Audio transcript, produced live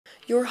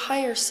Your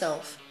higher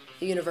self,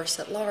 the universe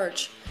at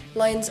large,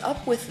 lines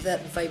up with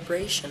that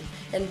vibration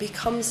and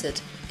becomes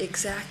it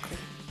exactly.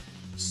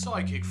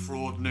 Psychic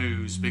fraud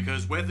news,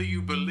 because whether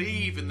you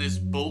believe in this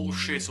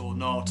bullshit or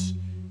not,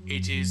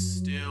 it is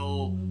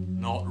still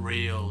not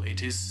real.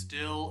 It is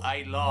still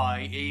a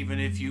lie, even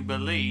if you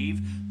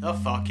believe the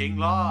fucking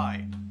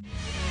lie.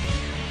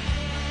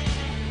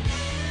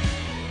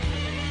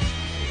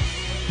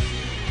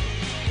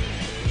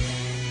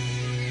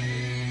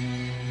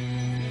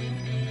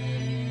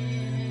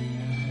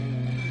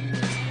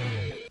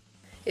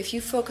 If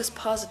you focus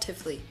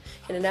positively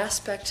in an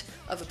aspect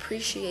of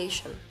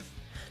appreciation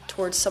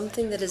towards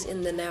something that is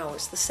in the now,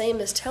 it's the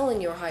same as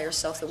telling your higher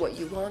self that what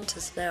you want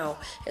is now,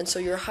 and so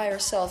your higher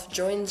self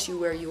joins you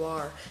where you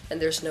are, and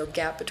there's no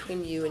gap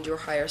between you and your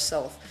higher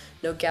self,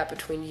 no gap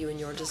between you and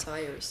your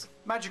desires.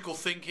 Magical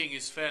thinking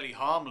is fairly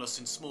harmless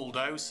in small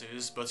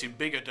doses, but in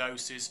bigger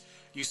doses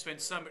you spend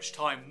so much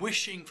time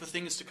wishing for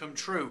things to come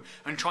true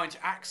and trying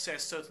to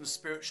access certain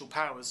spiritual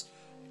powers,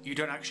 you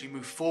don't actually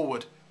move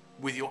forward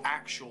with your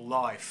actual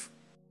life.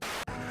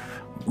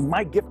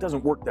 My gift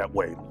doesn't work that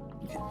way.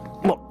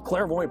 Look,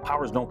 clairvoyant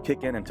powers don't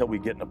kick in until we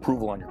get an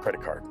approval on your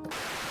credit card.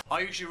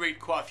 I usually read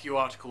quite a few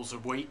articles a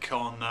week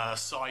on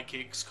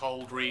psychics,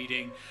 cold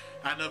reading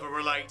and other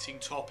relating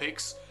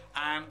topics,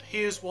 and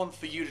here's one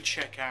for you to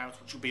check out,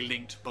 which will be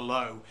linked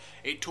below.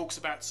 It talks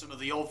about some of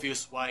the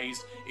obvious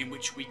ways in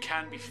which we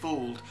can be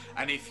fooled,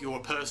 and if you're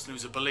a person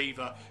who's a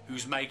believer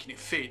who's making it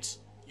fit,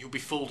 you'll be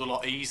fooled a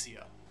lot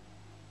easier.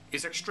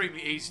 It's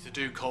extremely easy to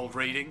do cold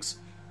readings.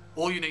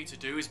 All you need to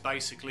do is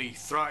basically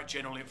throw out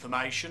general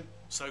information,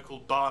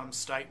 so-called Barnum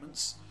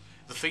statements.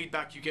 The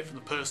feedback you get from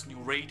the person you're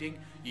reading,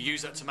 you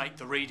use that to make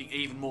the reading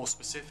even more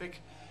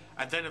specific.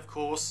 And then, of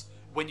course,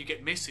 when you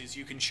get misses,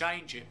 you can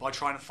change it by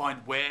trying to find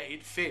where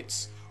it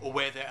fits or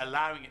where they're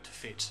allowing it to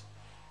fit.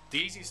 The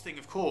easiest thing,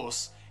 of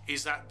course,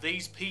 is that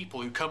these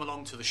people who come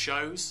along to the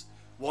shows,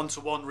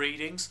 one-to-one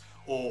readings,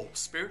 or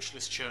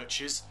spiritualist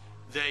churches,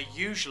 they're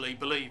usually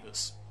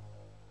believers.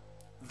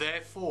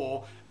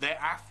 Therefore, they're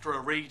after a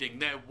reading,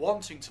 they're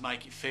wanting to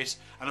make it fit,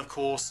 and of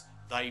course,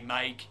 they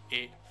make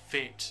it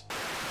fit.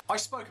 I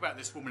spoke about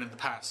this woman in the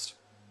past,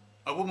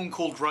 a woman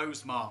called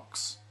Rose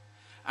Marks,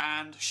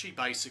 and she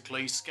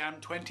basically scammed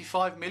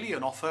 25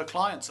 million off her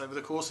clients over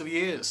the course of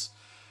years.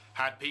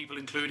 Had people,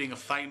 including a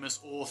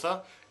famous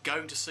author,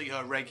 going to see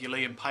her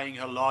regularly and paying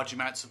her large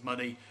amounts of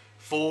money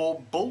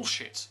for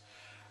bullshit.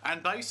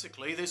 And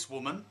basically, this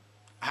woman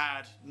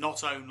had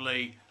not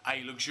only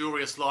a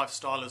luxurious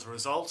lifestyle as a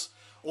result,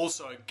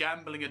 also a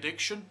gambling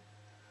addiction,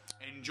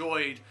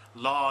 enjoyed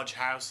large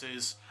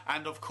houses,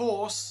 and of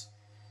course,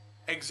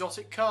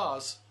 exotic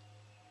cars.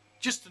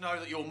 Just to know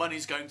that your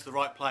money's going to the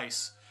right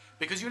place.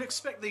 Because you'd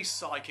expect these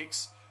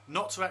psychics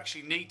not to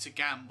actually need to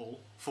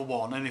gamble, for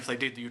one, and if they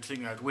did, you'd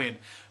think they'd win,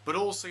 but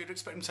also you'd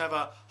expect them to have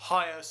a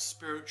higher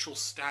spiritual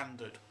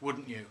standard,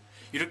 wouldn't you?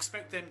 You'd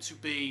expect them to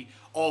be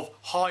of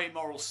high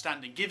moral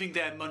standing, giving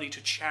their money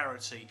to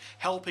charity,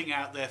 helping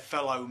out their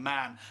fellow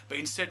man, but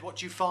instead what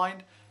do you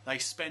find? They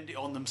spend it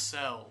on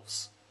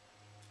themselves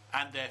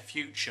and their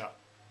future,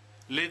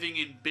 living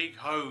in big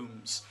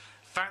homes,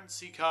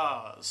 fancy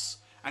cars,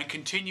 and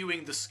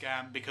continuing the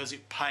scam because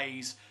it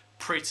pays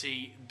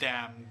pretty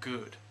damn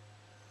good.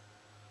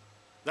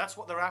 That's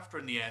what they're after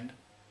in the end.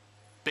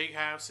 Big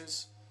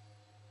houses,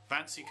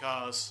 fancy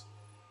cars,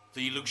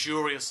 the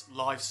luxurious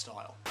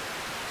lifestyle.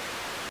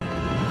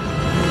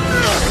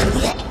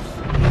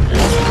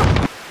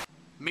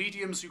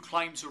 Mediums who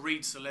claim to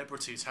read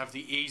celebrities have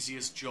the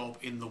easiest job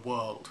in the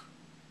world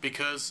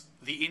because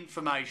the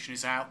information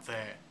is out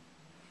there.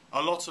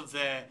 A lot of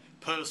their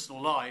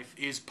personal life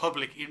is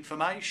public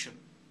information.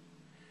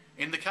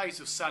 In the case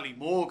of Sally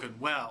Morgan,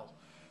 well,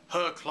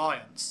 her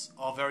clients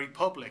are very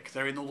public.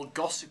 They're in all the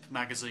gossip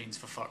magazines,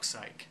 for fuck's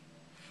sake.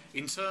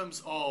 In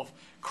terms of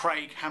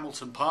Craig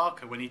Hamilton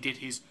Parker, when he did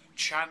his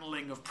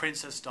channeling of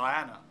Princess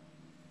Diana,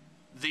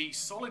 the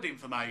solid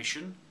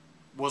information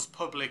was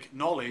public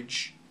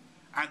knowledge,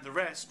 and the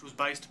rest was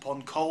based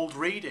upon cold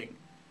reading,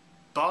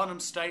 Barnum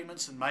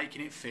statements and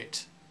making it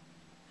fit.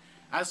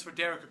 As for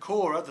Derek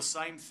Acorah, the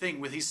same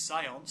thing with his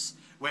seance,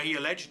 where he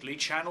allegedly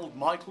channeled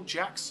Michael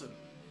Jackson,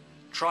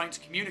 trying to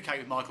communicate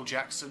with Michael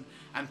Jackson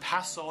and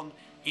pass on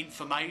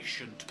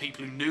information to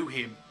people who knew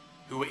him,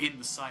 who were in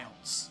the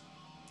seance.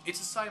 It's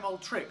the same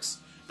old tricks.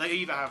 They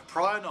either have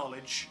prior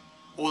knowledge,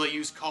 or they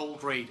use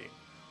cold reading,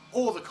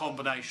 or the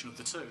combination of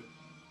the two.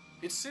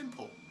 It's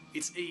simple,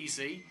 it's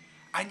easy,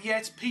 and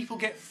yet people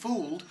get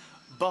fooled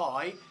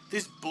by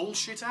this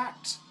bullshit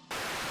act.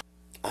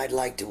 I'd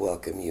like to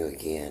welcome you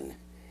again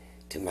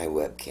to my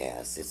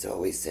webcast. It's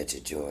always such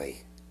a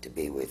joy to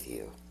be with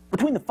you.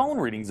 Between the phone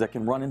readings that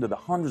can run into the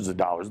hundreds of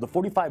dollars, the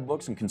 45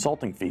 books and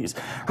consulting fees,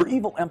 her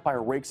evil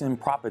empire rakes in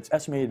profits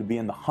estimated to be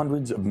in the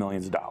hundreds of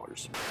millions of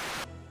dollars.